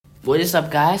What is up,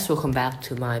 guys? Welcome back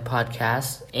to my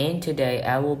podcast. And today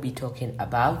I will be talking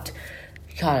about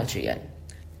college again.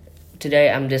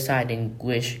 Today I'm deciding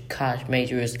which college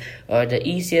majors are the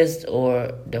easiest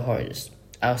or the hardest.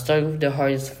 I'll start with the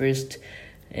hardest first,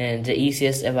 and the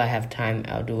easiest, if I have time,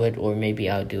 I'll do it, or maybe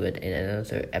I'll do it in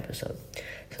another episode.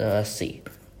 So let's see.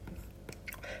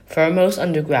 For most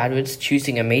undergraduates,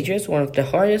 choosing a major is one of the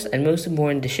hardest and most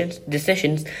important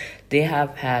decisions they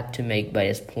have had to make by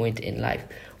this point in life,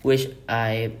 which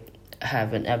I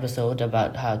have an episode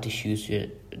about how to choose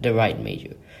the right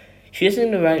major.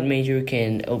 Choosing the right major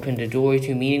can open the door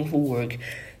to meaningful work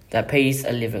that pays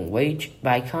a living wage.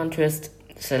 By contrast,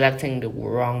 selecting the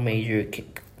wrong major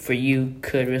for you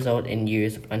could result in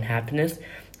years of unhappiness,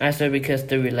 either because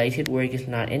the related work is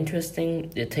not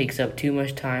interesting, it takes up too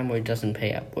much time, or it doesn't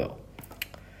pay up well.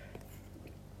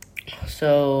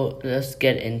 So let's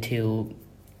get into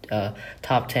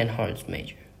top 10 hardest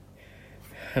major.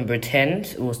 Number 10,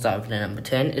 we'll start with the number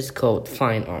 10, is called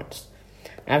Fine Arts.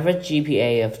 Average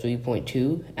GPA of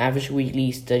 3.2, average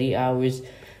weekly study hours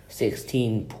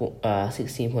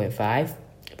 16.5,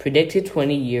 predicted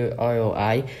 20-year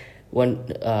ROI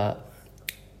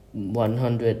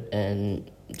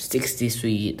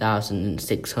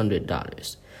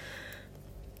 $163,600.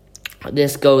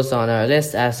 This goes on our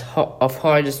list of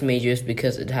hardest majors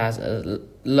because it has a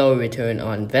low return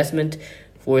on investment.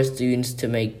 For students to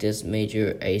make this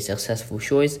major a successful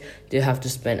choice, they have to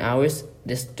spend hours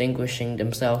distinguishing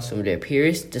themselves from their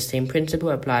peers. The same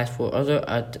principle applies for other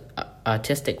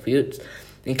artistic fields,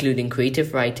 including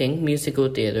creative writing, musical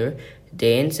theater,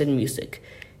 dance, and music.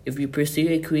 If you pursue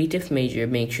a creative major,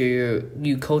 make sure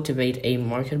you cultivate a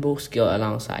marketable skill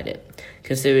alongside it,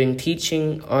 considering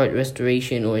teaching, art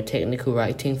restoration, or technical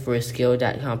writing for a skill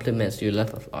that complements your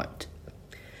love of art.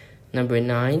 Number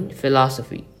 9,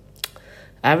 philosophy.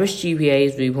 Average GPA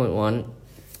is 3.1,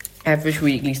 average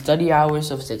weekly study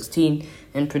hours of 16,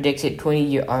 and predicted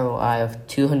 20-year ROI of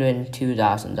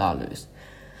 $202,000.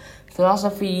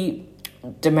 Philosophy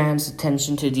demands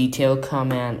attention to detail,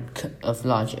 command of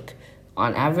logic.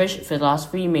 On average,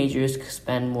 philosophy majors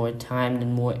spend more time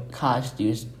than more college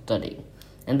students studying,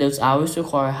 and those hours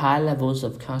require high levels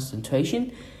of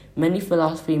concentration. Many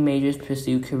philosophy majors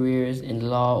pursue careers in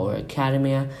law or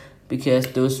academia because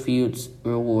those fields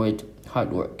reward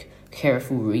hard work,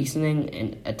 careful reasoning,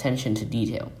 and attention to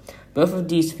detail. Both of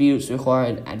these fields require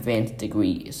an advanced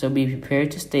degree, so be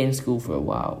prepared to stay in school for a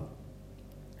while.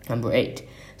 Number 8,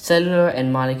 cellular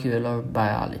and molecular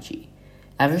biology.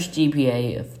 Average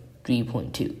GPA of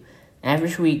 3.2.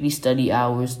 Average weekly study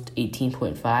hours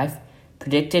 18.5.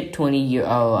 Predicted 20-year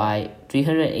ROI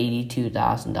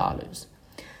 $382,000.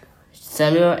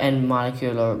 Cellular and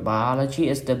molecular biology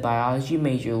is the biology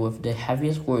major with the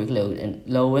heaviest workload and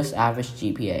lowest average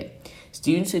GPA.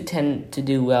 Students who tend to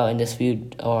do well in this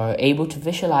field are able to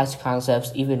visualize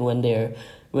concepts even when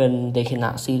they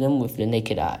cannot see them with the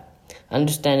naked eye.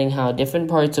 Understanding how different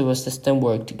parts of a system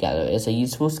work together is a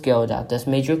useful skill that this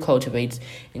major cultivates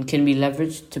and can be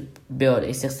leveraged to build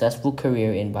a successful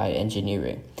career in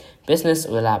bioengineering, business,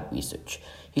 or lab research.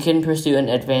 You can pursue an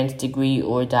advanced degree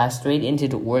or dive straight into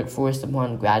the workforce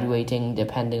upon graduating,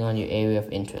 depending on your area of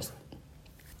interest.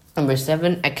 Number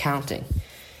 7, accounting.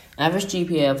 Average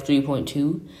GPA of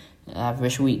 3.2,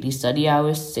 average weekly study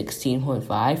hours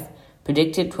 16.5,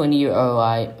 predicted 20-year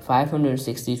ROI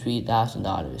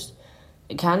 $563,000.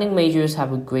 Accounting majors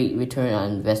have a great return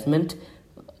on investment,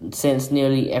 since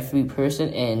nearly every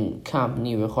person and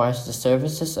company requires the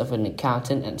services of an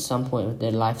accountant at some point of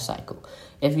their life cycle.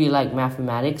 If you like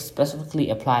mathematics,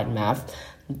 specifically applied math,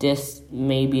 this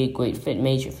may be a great fit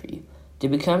major for you. To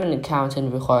become an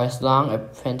accountant requires long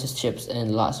apprenticeships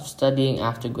and lots of studying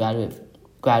after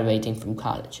graduating from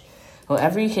college.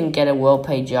 However, you can get a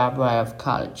well-paid job right out of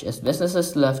college, as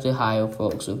businesses love to hire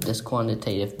folks with this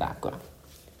quantitative background.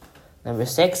 Number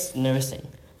 6, nursing.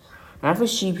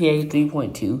 Average GPA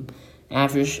 3.2,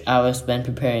 average hours spent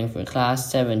preparing for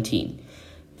class 17.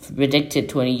 Predicted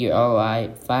 20-year ROI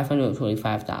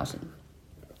 $525,000.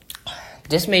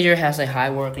 This major has a high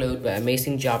workload but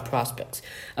amazing job prospects.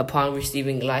 Upon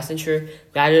receiving licensure,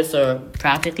 graduates are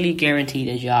practically guaranteed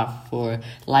a job for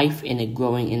life in a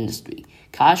growing industry.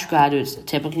 College graduates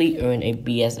typically earn a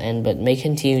BSN but may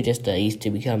continue their studies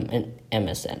to become an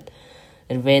MSN.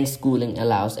 Advanced schooling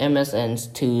allows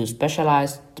MSNs to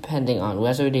specialize depending on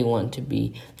whether they want to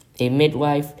be a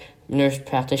midwife, nurse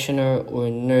practitioner, or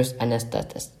nurse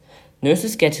anesthetist.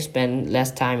 Nurses get to spend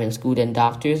less time in school than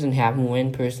doctors and have more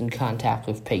in-person contact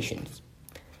with patients.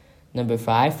 Number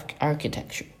 5,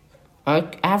 architecture.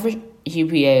 Average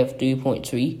GPA of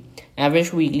 3.3,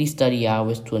 average weekly study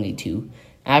hours 22,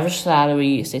 Average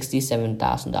salary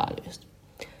 $67,000.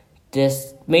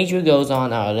 This major goes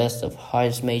on our list of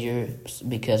hardest majors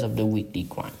because of the weekly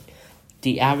grind.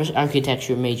 The average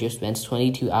architecture major spends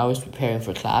 22 hours preparing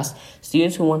for class.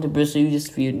 Students who want to pursue this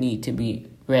field need to be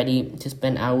ready to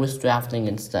spend hours drafting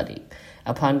and studying.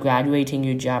 Upon graduating,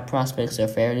 your job prospects are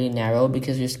fairly narrow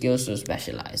because your skills are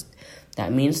specialized.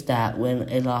 That means that when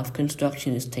a lot of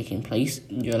construction is taking place,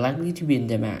 you're likely to be in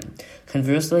demand.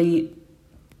 Conversely,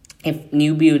 if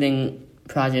new building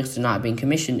projects are not being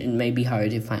commissioned, it may be harder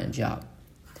to find a job.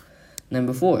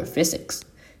 Number 4, physics.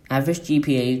 Average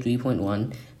GPA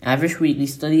 3.1, average weekly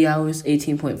study hours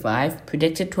 18.5,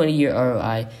 predicted 20-year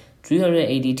ROI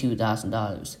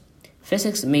 $382,000.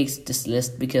 Physics makes this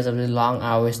list because of the long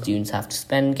hours students have to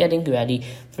spend getting ready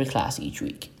for class each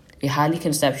week. A highly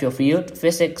conceptual field,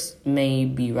 physics may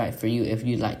be right for you if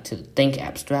you like to think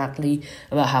abstractly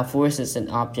about how forces and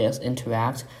objects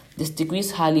interact. This degree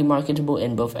is highly marketable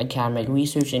in both academic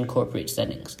research and corporate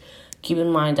settings. Keep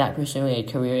in mind that pursuing a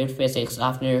career in physics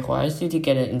often requires you to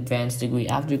get an advanced degree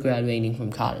after graduating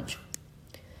from college.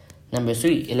 Number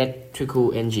 3,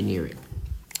 electrical engineering.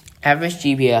 Average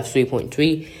GPA of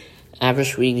 3.3,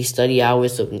 average weekly study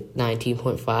hours of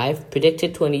 19.5,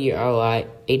 predicted 20-year ROI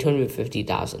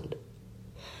 $850,000.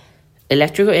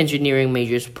 Electrical engineering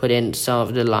majors put in some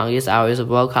of the longest hours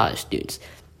of all college students,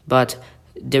 but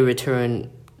the return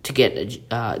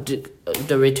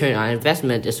on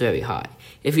investment is very high.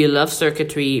 If you love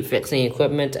circuitry, fixing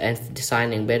equipment, and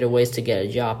designing better ways to get a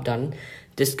job done,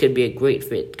 this could be a great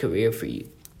fit career for you.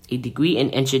 A degree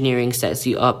in engineering sets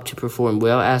you up to perform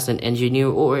well as an engineer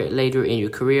or later in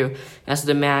your career as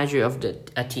the manager of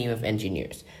a team of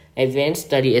engineers. Advanced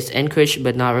study is encouraged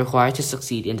but not required to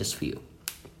succeed in this field.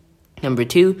 Number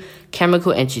 2,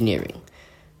 chemical engineering.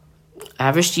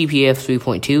 Average GPA of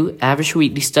 3.2, average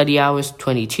weekly study hours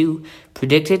 22,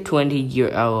 predicted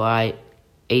 20-year ROI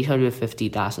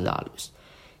 $850,000.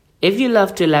 If you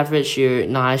love to leverage your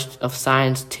knowledge of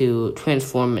science to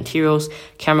transform materials,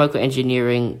 chemical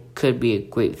engineering could be a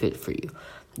great fit for you.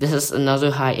 This is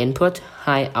another high input,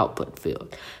 high output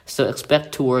field, so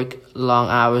expect to work long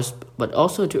hours but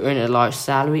also to earn a large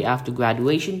salary after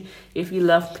graduation. If you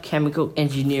love chemical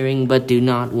engineering but do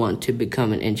not want to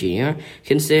become an engineer,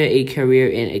 consider a career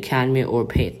in academia or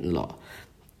patent law.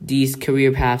 These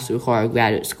career paths require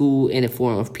graduate school in the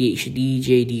form of PhD,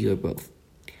 JD, or both.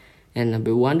 And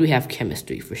number 1, we have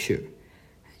chemistry for sure.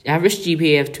 Average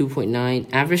GPA of 2.9,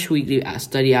 average weekly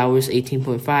study hours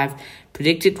 18.5,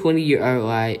 predicted 20-year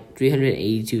ROI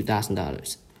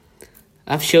 $382,000.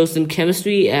 I've chosen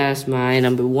chemistry as my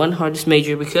number 1 hardest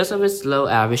major because of its low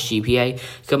average GPA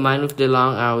combined with the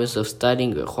long hours of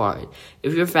studying required.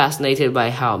 If you're fascinated by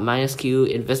how minuscule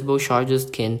invisible charges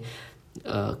can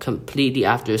completely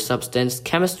alter a substance,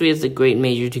 chemistry is a great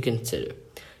major to consider.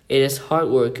 It is hard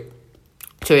work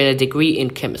to earn a degree in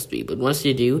chemistry, but once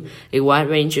you do, a wide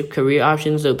range of career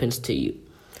options opens to you.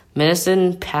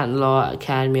 Medicine, patent law,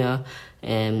 academia,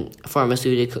 and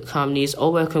pharmaceutical companies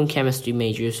all welcome chemistry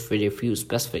majors for their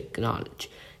field-specific knowledge.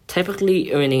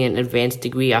 Typically, earning an advanced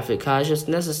degree after college is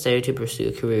necessary to pursue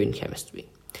a career in chemistry.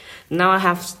 Now I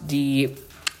have the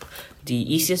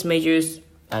easiest majors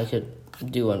I could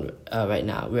do on right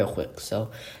now, real quick. So,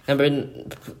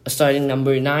 starting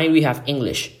number 9, we have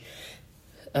English.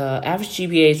 Average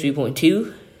GPA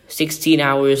 3.2, 16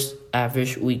 hours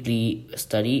average weekly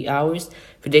study hours,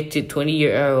 predicted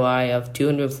 20-year ROI of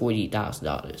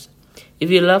 $240,000. If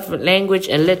you love language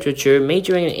and literature,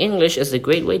 majoring in English is a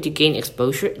great way to gain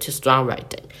exposure to strong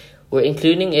writing. We're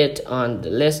including it on the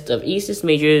list of easiest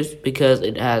majors because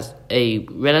it has a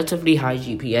relatively high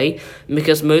GPA and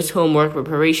because most homework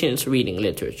preparation is reading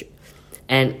literature,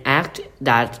 an act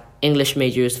that English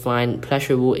majors find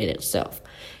pleasurable in itself.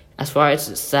 As far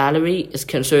as salary is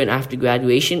concerned after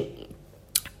graduation,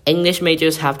 English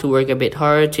majors have to work a bit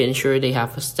harder to ensure they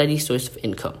have a steady source of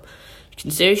income.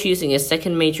 Consider choosing a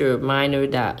second major or minor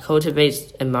that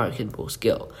cultivates a marketable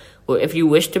skill. Or if you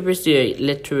wish to pursue a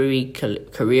literary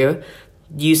career,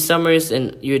 use summers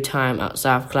and your time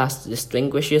outside of class to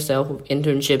distinguish yourself with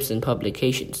internships and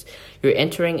publications. You're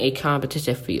entering a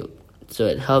competitive field, so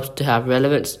it helps to have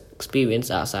relevant experience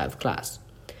outside of class.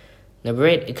 Number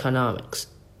 8, economics.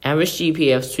 Average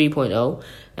GPA of 3.0,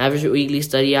 average weekly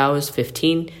study hours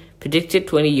 15, predicted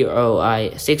 20-year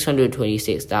ROI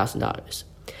 $626,000.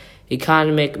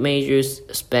 Economic majors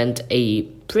spend a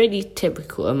pretty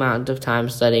typical amount of time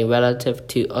studying relative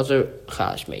to other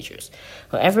college majors.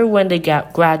 However, when they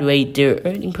graduate, their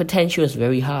earning potential is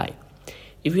very high.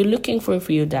 If you're looking for a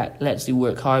field that lets you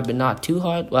work hard but not too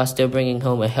hard while still bringing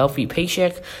home a healthy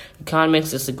paycheck,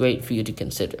 economics is a great field to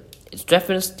consider. It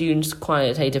strengthens students'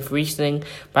 quantitative reasoning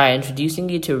by introducing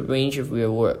you to a range of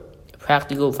real-world,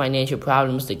 practical financial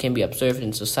problems that can be observed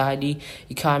in society.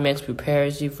 Economics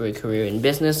prepares you for a career in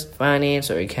business, finance,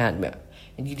 or academia,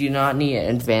 and you do not need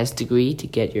an advanced degree to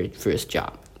get your first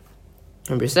job.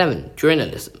 Number 7,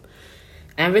 journalism.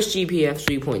 Average GPA of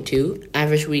 3.2,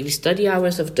 average weekly study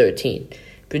hours of 13,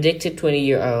 predicted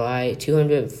 20-year ROI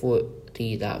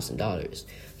 $240,000.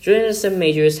 Journalism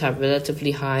majors have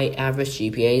relatively high average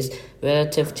GPAs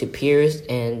relative to peers,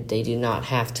 and they do not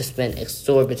have to spend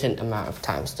exorbitant amount of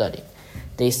time studying.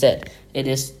 They said, it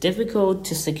is difficult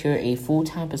to secure a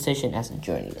full-time position as a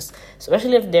journalist,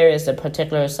 especially if there is a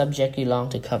particular subject you long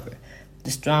to cover.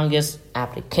 The strongest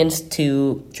applicants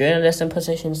to journalism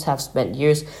positions have spent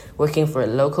years working for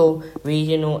local,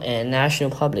 regional, and national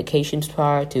publications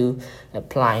prior to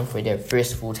applying for their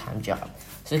first full-time job.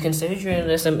 So consider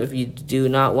journalism if you do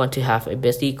not want to have a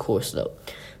busy course load,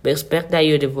 but expect that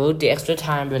you devote the extra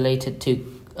time related to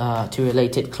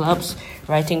related clubs,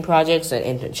 writing projects, and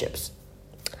internships.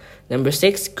 Number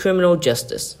 6, criminal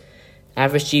justice.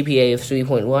 Average GPA of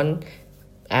 3.1,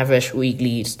 average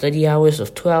weekly study hours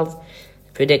of 12,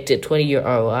 predicted 20-year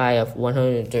ROI of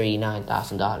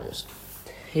 $139,000.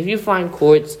 If you find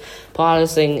courts,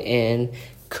 policing, and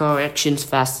corrections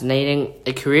fascinating,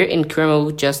 a career in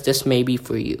criminal justice may be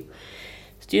for you.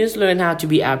 Students learn how to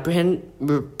be apprehend,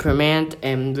 reprimand,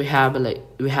 and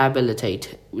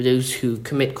rehabilitate those who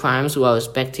commit crimes while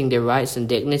respecting their rights and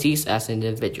dignities as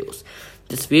individuals.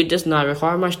 This field does not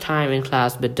require much time in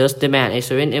class but does demand a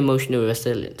certain emotional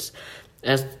resilience,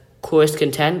 as course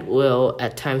content will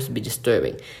at times be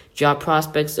disturbing. Job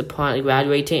prospects upon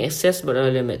graduating exist but are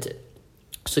limited.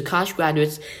 So college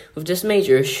graduates with this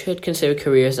major should consider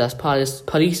careers as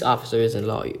police officers and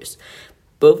lawyers,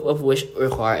 both of which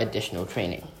require additional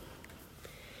training.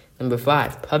 Number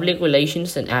 5, public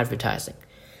relations and advertising.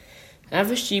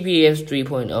 Average GPA is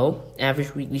 3.0,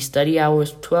 average weekly study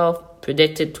hours 12,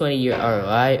 predicted 20-year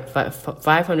ROI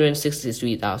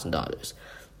 $563,000.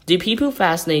 Do people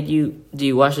fascinate you? Do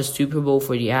you watch the Super Bowl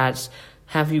for the ads?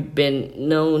 Have you been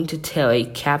known to tell a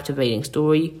captivating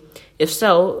story? If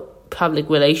so, public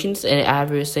relations and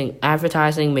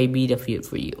advertising may be the field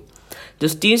for you. The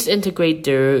students integrate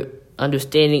their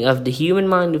understanding of the human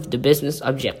mind with the business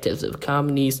objectives of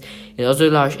companies and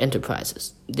other large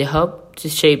enterprises. They help to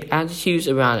shape attitudes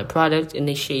around a product,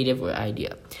 initiative, or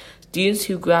idea. Students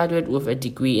who graduate with a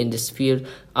degree in this field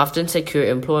often secure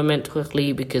employment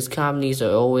quickly because companies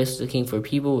are always looking for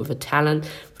people with a talent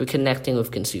for connecting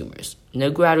with consumers. No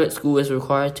graduate school is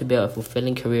required to build a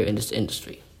fulfilling career in this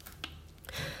industry.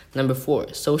 Number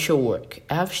 4, social work.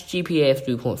 Average GPA of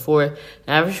 3.4,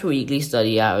 average weekly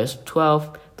study hours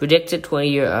 12, predicted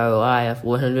 20-year ROI of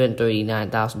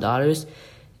 $139,000.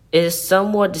 It is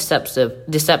somewhat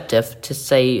deceptive to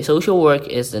say social work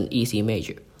is an easy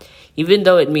major. Even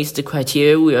though it meets the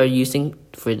criteria we are using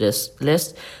for this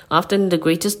list, often the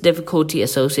greatest difficulty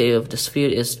associated with this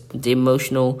field is the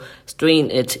emotional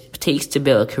strain it takes to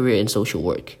build a career in social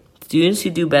work. Students who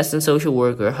do best in social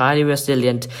work are highly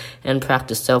resilient and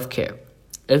practice self-care.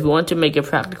 If you want to make a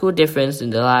practical difference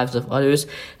in the lives of others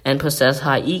and possess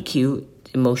high EQ,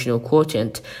 emotional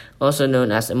quotient, also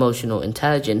known as emotional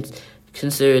intelligence,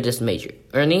 consider this major.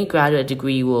 Earning a graduate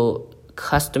degree will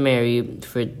customary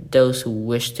for those who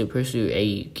wish to pursue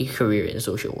a career in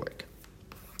social work.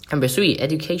 Number 3,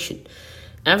 education.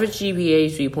 Average GPA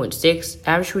 3.6,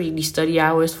 average weekly study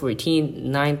hours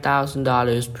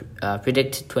 $9,000,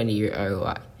 predicted 20-year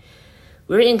ROI.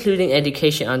 We're including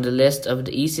education on the list of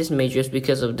the easiest majors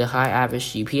because of the high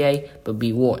average GPA, but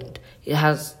be warned, it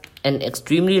has an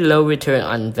extremely low return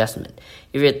on investment.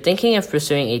 If you're thinking of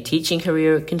pursuing a teaching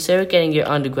career, consider getting your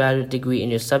undergraduate degree in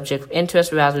your subject of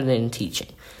interest rather than in teaching.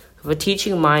 With a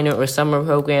teaching minor or summer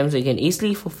programs, you can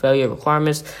easily fulfill your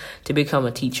requirements to become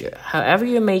a teacher. However,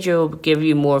 your major will give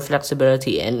you more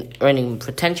flexibility and earning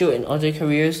potential in other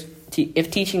careers if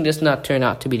teaching does not turn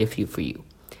out to be the field for you.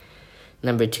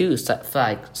 Number 2,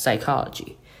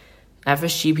 psychology.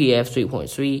 Average GPA of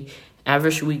 3.3,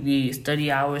 average weekly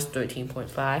study hours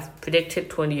 13.5, predicted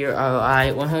 20-year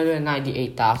ROI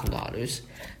 $198,000.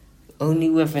 Only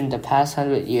within the past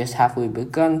 100 years have we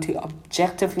begun to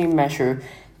objectively measure,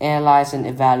 analyze, and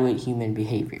evaluate human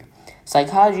behavior.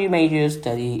 Psychology majors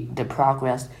study the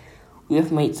progress we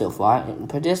have made so far and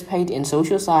participate in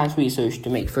social science research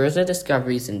to make further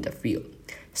discoveries in the field.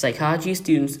 Psychology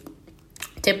students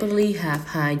typically have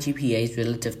high GPAs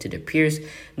relative to their peers.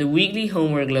 The weekly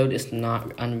homework load is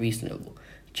not unreasonable.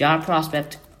 Job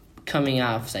prospects coming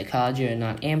out of psychology are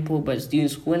not ample, but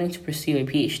students willing to pursue a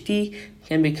PhD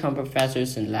can become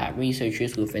professors and lab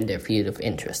researchers within their field of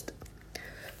interest.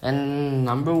 And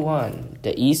number 1,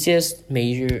 the easiest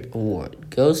major award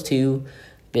goes to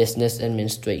Business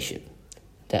Administration.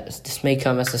 This may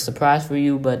come as a surprise for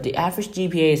you, but the average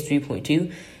GPA is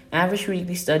 3.2, average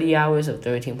weekly study hours of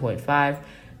 13.5,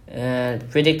 and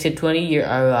predicted 20-year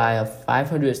ROI of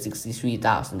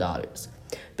 $563,000.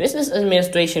 Business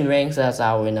Administration ranks as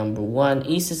our number 1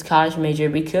 easiest college major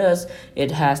because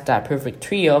it has that perfect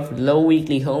trio of low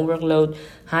weekly homework load,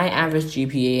 high average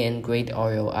GPA, and great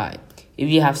ROI. If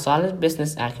you have solid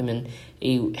business acumen,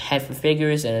 a head for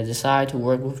figures, and a desire to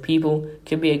work with people, it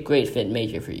could be a great fit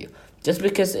major for you. Just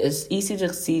because it's easy to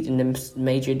succeed in the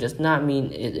major does not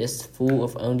mean it is full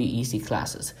of only easy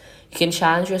classes. You can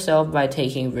challenge yourself by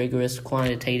taking rigorous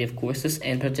quantitative courses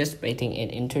and participating in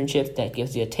internships that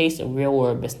gives you a taste of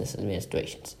real-world business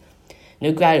administrations.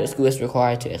 No graduate school is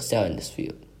required to excel in this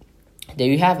field. There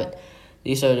you have it.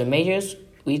 These are the majors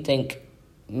we think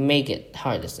make it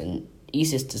hardest and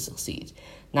easiest to succeed.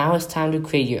 Now it's time to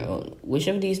create your own. Which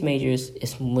of these majors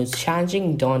is most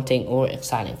challenging, daunting, or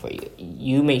exciting for you?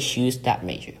 You may choose that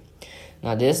major.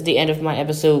 Now this is the end of my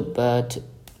episode, but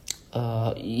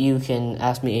you can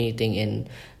ask me anything in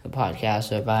the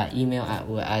podcast or by email at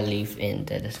what I leave in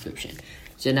the description.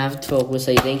 So now, folks, we'll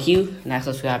say thank you, like,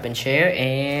 subscribe, and share,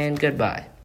 and goodbye.